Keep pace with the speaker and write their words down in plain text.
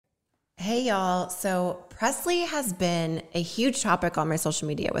Hey y'all. So Presley has been a huge topic on my social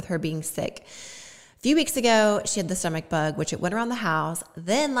media with her being sick. A few weeks ago, she had the stomach bug, which it went around the house.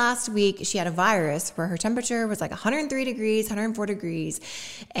 Then last week, she had a virus where her temperature was like 103 degrees, 104 degrees,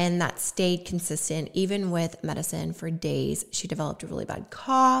 and that stayed consistent even with medicine for days. She developed a really bad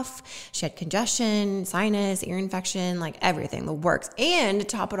cough. She had congestion, sinus, ear infection, like everything, the works. And to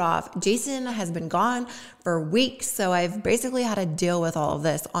top it off, Jason has been gone for weeks, so I've basically had to deal with all of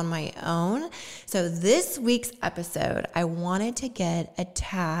this on my own. So this week's episode, I wanted to get a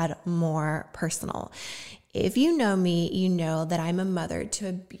tad more personal. If you know me, you know that I'm a mother to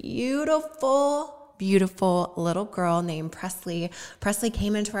a beautiful little girl named Presley. Presley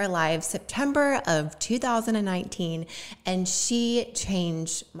came into our lives September of 2019, and she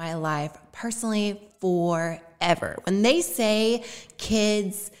changed my life personally forever. When they say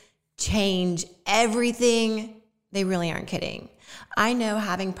kids change everything, they really aren't kidding. I know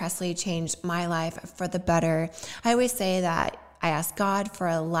having Presley changed my life for the better. I always say that I asked God for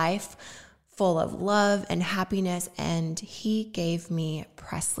a life full of love and happiness, and he gave me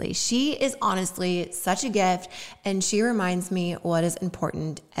Presley. She is honestly such a gift, and she reminds me what is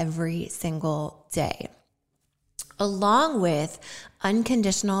important every single day. Along with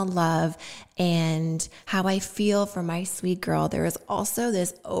unconditional love and how I feel for my sweet girl, there is also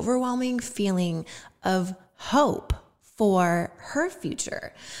this overwhelming feeling of hope for her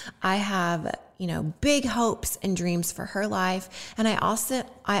future. I have, big hopes and dreams for her life. And I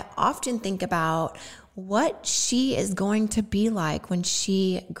often think about what she is going to be like when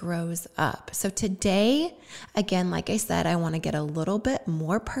she grows up. So today, again, like I said, I want to get a little bit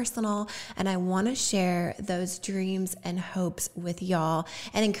more personal, and I want to share those dreams and hopes with y'all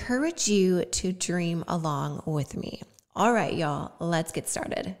and encourage you to dream along with me. All right, y'all, let's get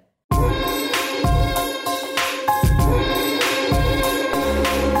started.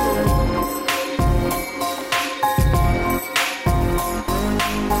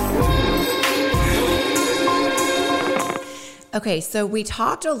 Okay, so we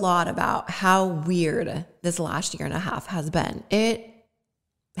talked a lot about how weird this last year and a half has been. It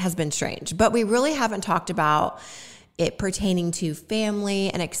has been strange, but we really haven't talked about it pertaining to family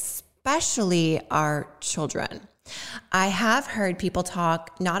and especially our children. I have heard people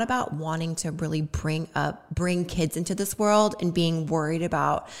talk not about wanting to really bring kids into this world and being worried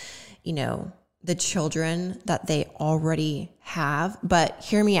about, the children that they already have, but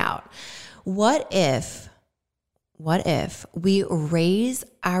hear me out. What if we raise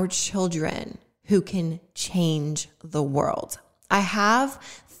our children who can change the world? I have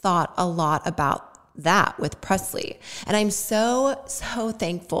thought a lot about that with Presley, and I'm so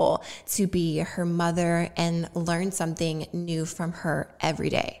thankful to be her mother and learn something new from her every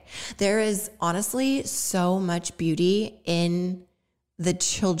day. There is honestly so much beauty in the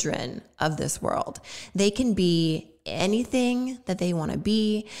children of this world. They can be anything that they want to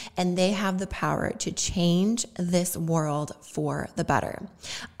be, and they have the power to change this world for the better.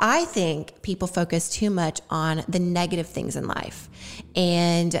 I think people focus too much on the negative things in life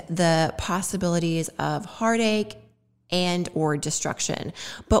and the possibilities of heartache and or destruction.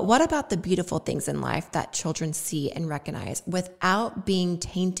 But what about the beautiful things in life that children see and recognize without being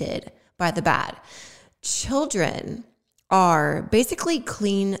tainted by the bad? Children are basically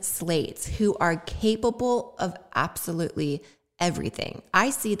clean slates who are capable of absolutely everything. I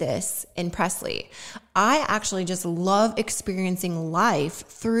see this in Presley. I actually just love experiencing life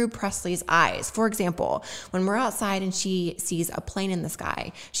through Presley's eyes. For example, when we're outside and she sees a plane in the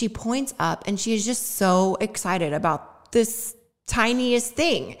sky, she points up and she is just so excited about this tiniest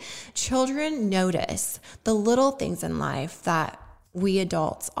thing. Children notice the little things in life that we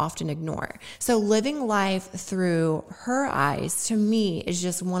adults often ignore. So living life through her eyes, to me, is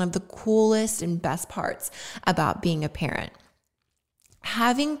just one of the coolest and best parts about being a parent.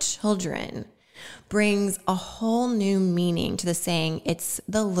 Having children brings a whole new meaning to the saying, it's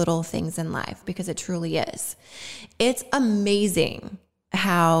the little things in life, because it truly is. It's amazing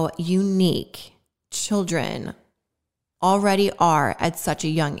how unique children already are at such a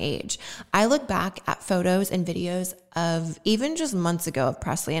young age. I look back at photos and videos of even just months ago of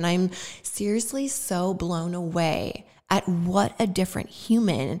Presley, and I'm seriously so blown away at what a different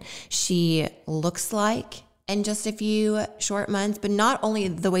human she looks like in just a few short months. But not only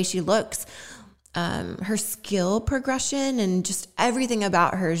the way she looks, her skill progression and just everything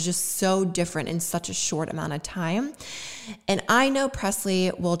about her is just so different in such a short amount of time. And I know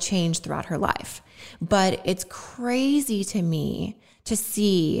Presley will change throughout her life, but it's crazy to me to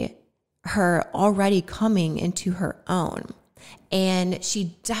see her already coming into her own. and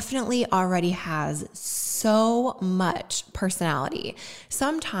she definitely already has so much personality.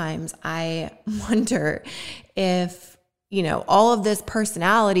 Sometimes I wonder if, all of this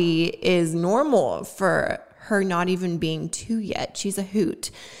personality is normal for her not even being 2 yet. She's a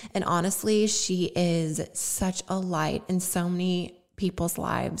hoot. And honestly, she is such a light in so many people's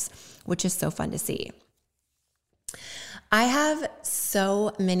lives, which is so fun to see. I have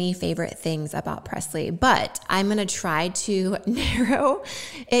so many favorite things about Presley, but I'm going to try to narrow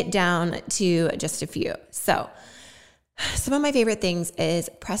it down to just a few. So some of my favorite things is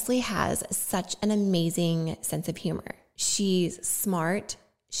Presley has such an amazing sense of humor. She's smart,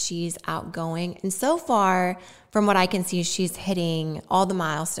 she's outgoing, and so far, from what I can see, she's hitting all the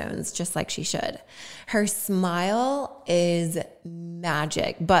milestones just like she should. Her smile is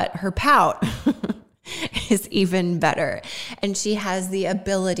magic, but her pout is even better. And she has the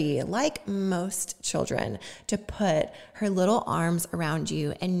ability, like most children, to put her little arms around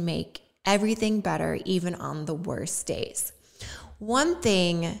you and make everything better, even on the worst days. One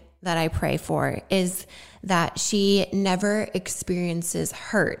thing that I pray for is that she never experiences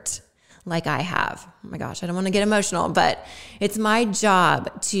hurt like I have. Oh my gosh, I don't want to get emotional, but it's my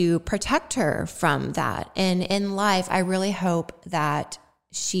job to protect her from that. And in life, I really hope that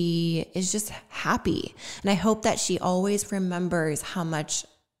she is just happy. And I hope that she always remembers how much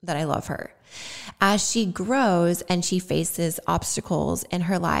that I love her. As she grows and she faces obstacles in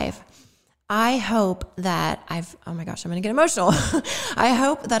her life, I hope that oh my gosh, I'm going to get emotional. I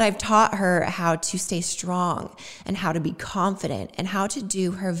hope that I've taught her how to stay strong and how to be confident and how to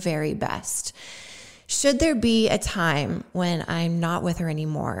do her very best. Should there be a time when I'm not with her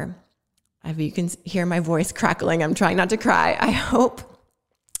anymore, if you can hear my voice crackling, I'm trying not to cry. I hope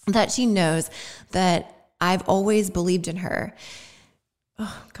that she knows that I've always believed in her.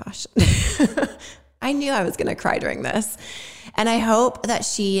 Oh gosh. I knew I was going to cry during this. And I hope that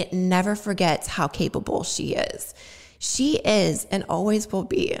she never forgets how capable she is. She is and always will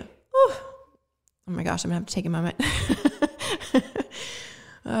be. Oh my gosh, I'm going to have to take a moment.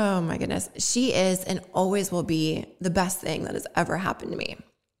 Oh my goodness. She is and always will be the best thing that has ever happened to me.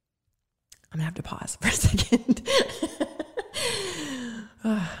 I'm going to have to pause for a second.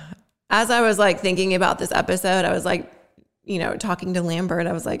 As I was thinking about this episode, I was talking to Lambert,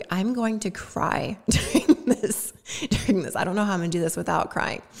 I was like, I'm going to cry during this. I don't know how I'm going to do this without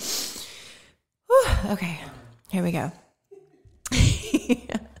crying. Whew, okay, here we go.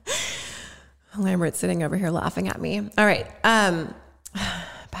 Lambert's sitting over here laughing at me. All right, back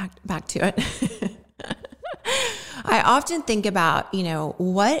to it. I often think about,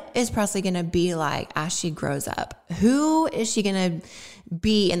 what is Presley going to be like as she grows up? Who is she going to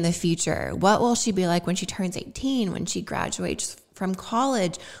be in the future? What will she be like when she turns 18, when she graduates from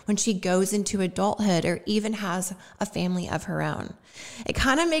college, when she goes into adulthood, or even has a family of her own? It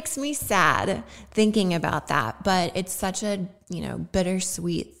kind of makes me sad thinking about that, but it's such a,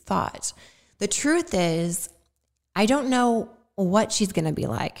 bittersweet thought. The truth is, I don't know what she's going to be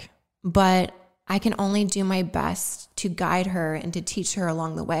like, but I can only do my best to guide her and to teach her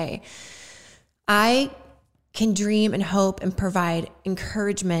along the way. I can dream and hope and provide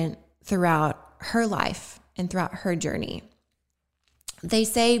encouragement throughout her life and throughout her journey. They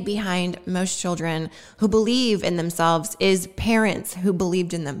say behind most children who believe in themselves is parents who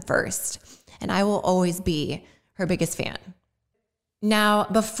believed in them first. And I will always be her biggest fan. Now,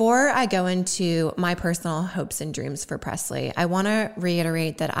 before I go into my personal hopes and dreams for Presley, I want to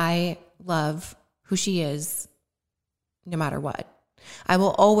reiterate that I love who she is no matter what. I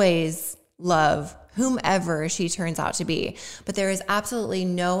will always love whomever she turns out to be, but there is absolutely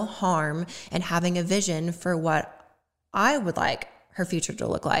no harm in having a vision for what I would like her future to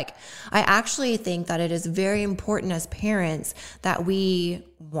look like. I actually think that it is very important as parents that we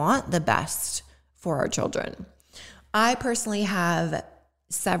want the best for our children. I personally have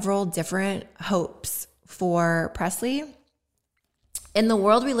several different hopes for Presley. In the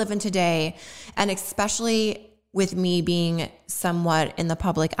world we live in today, and especially with me being somewhat in the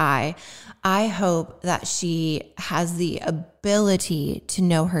public eye, I hope that she has the ability to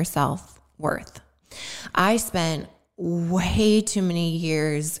know her self-worth. I spent way too many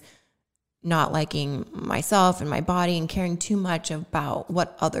years not liking myself and my body and caring too much about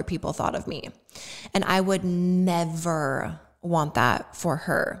what other people thought of me. And I would never want that for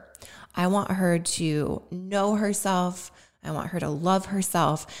her. I want her to know herself. I want her to love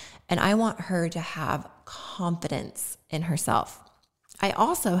herself. And I want her to have confidence in herself. I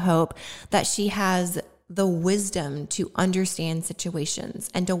also hope that she has the wisdom to understand situations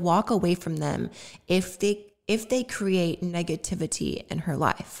and to walk away from them if they create negativity in her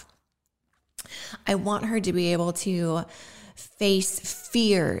life. I want her to be able to face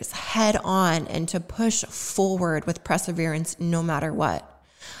fears head on and to push forward with perseverance no matter what.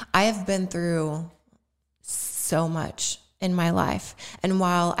 I have been through so much in my life. And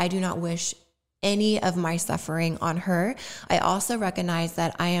while I do not wish any of my suffering on her, I also recognize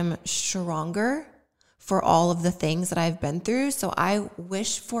that I am stronger for all of the things that I've been through. So I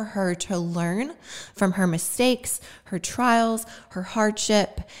wish for her to learn from her mistakes, her trials, her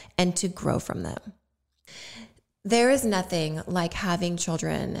hardship, and to grow from them. There is nothing like having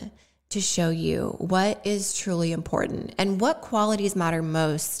children to show you what is truly important and what qualities matter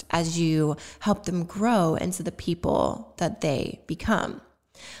most as you help them grow into the people that they become.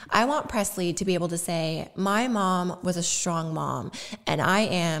 I want Presley to be able to say, my mom was a strong mom, and I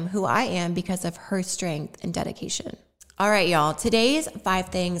am who I am because of her strength and dedication. All right, y'all, today's 5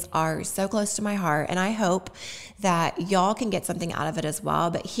 things are so close to my heart, and I hope that y'all can get something out of it as well.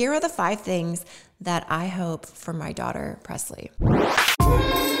 But here are the 5 things that I hope for my daughter, Presley.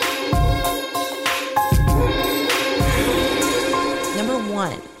 Number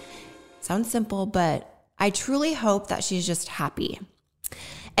 1, sounds simple, but I truly hope that she's just happy.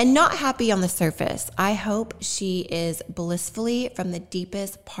 And not happy on the surface. I hope she is blissfully from the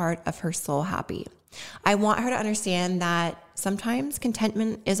deepest part of her soul happy. I want her to understand that sometimes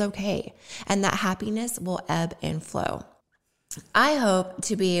contentment is okay and that happiness will ebb and flow. I hope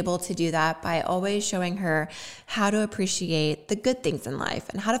to be able to do that by always showing her how to appreciate the good things in life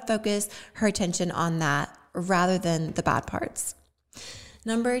and how to focus her attention on that rather than the bad parts.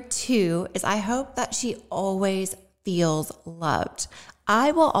 Number 2 is I hope that she always feels loved.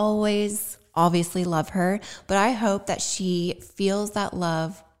 I will always obviously love her, but I hope that she feels that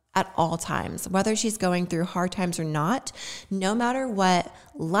love at all times, whether she's going through hard times or not. No matter what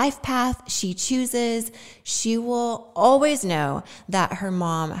life path she chooses, she will always know that her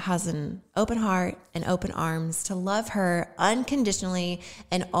mom has an open heart and open arms to love her unconditionally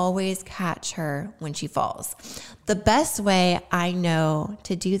and always catch her when she falls. The best way I know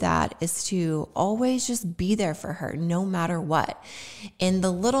to do that is to always just be there for her no matter what. In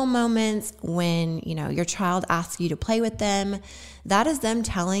the little moments when, your child asks you to play with them, that is them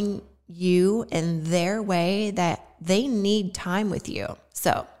telling you in their way that they need time with you.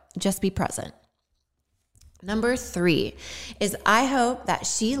 So just be present. Number 3 is I hope that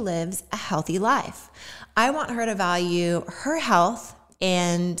she lives a healthy life. I want her to value her health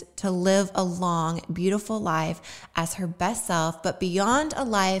and to live a long, beautiful life as her best self. But beyond a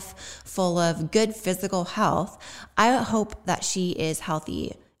life full of good physical health, I hope that she is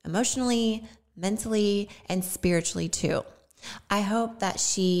healthy emotionally, mentally, and spiritually too. I hope that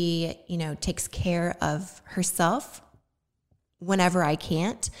she, takes care of herself whenever I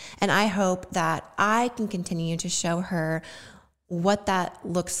can't. And I hope that I can continue to show her what that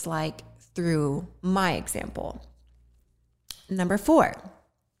looks like through my example. Number 4,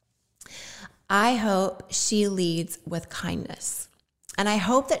 I hope she leads with kindness. And I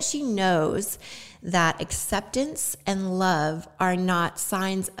hope that she knows that acceptance and love are not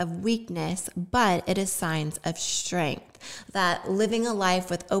signs of weakness, but it is signs of strength. That living a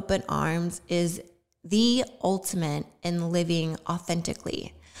life with open arms is the ultimate in living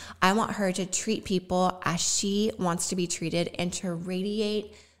authentically. I want her to treat people as she wants to be treated and to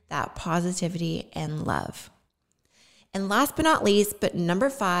radiate that positivity and love. And last but not least, but number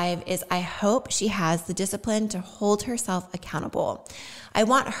 5 is I hope she has the discipline to hold herself accountable. I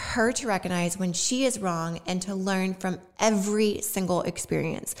want her to recognize when she is wrong and to learn from every single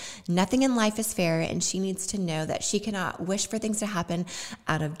experience. Nothing in life is fair, and she needs to know that she cannot wish for things to happen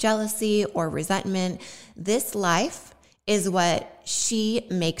out of jealousy or resentment. This life is what she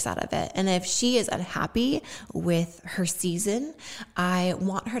makes out of it. And if she is unhappy with her season, I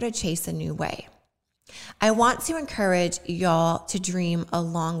want her to chase a new way. I want to encourage y'all to dream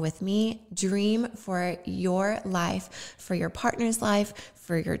along with me. Dream for your life, for your partner's life,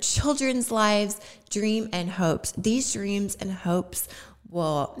 for your children's lives. Dream and hopes. These dreams and hopes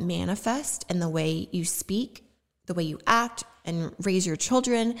will manifest in the way you speak, the way you act, and raise your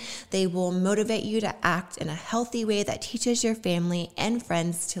children. They will motivate you to act in a healthy way that teaches your family and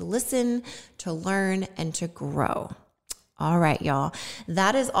friends to listen, to learn, and to grow. All right, y'all.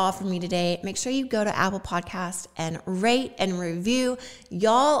 That is all from me today. Make sure you go to Apple Podcast and rate and review.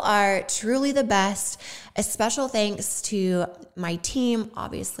 Y'all are truly the best. A special thanks to my team,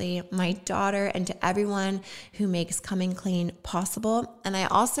 obviously, my daughter, and to everyone who makes Coming Clean possible. And I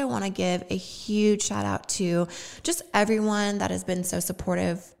also want to give a huge shout out to just everyone that has been so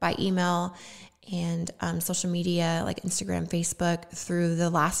supportive by email and social media like Instagram, Facebook through the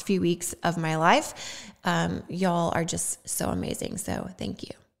last few weeks of my life. Y'all are just so amazing. So thank you.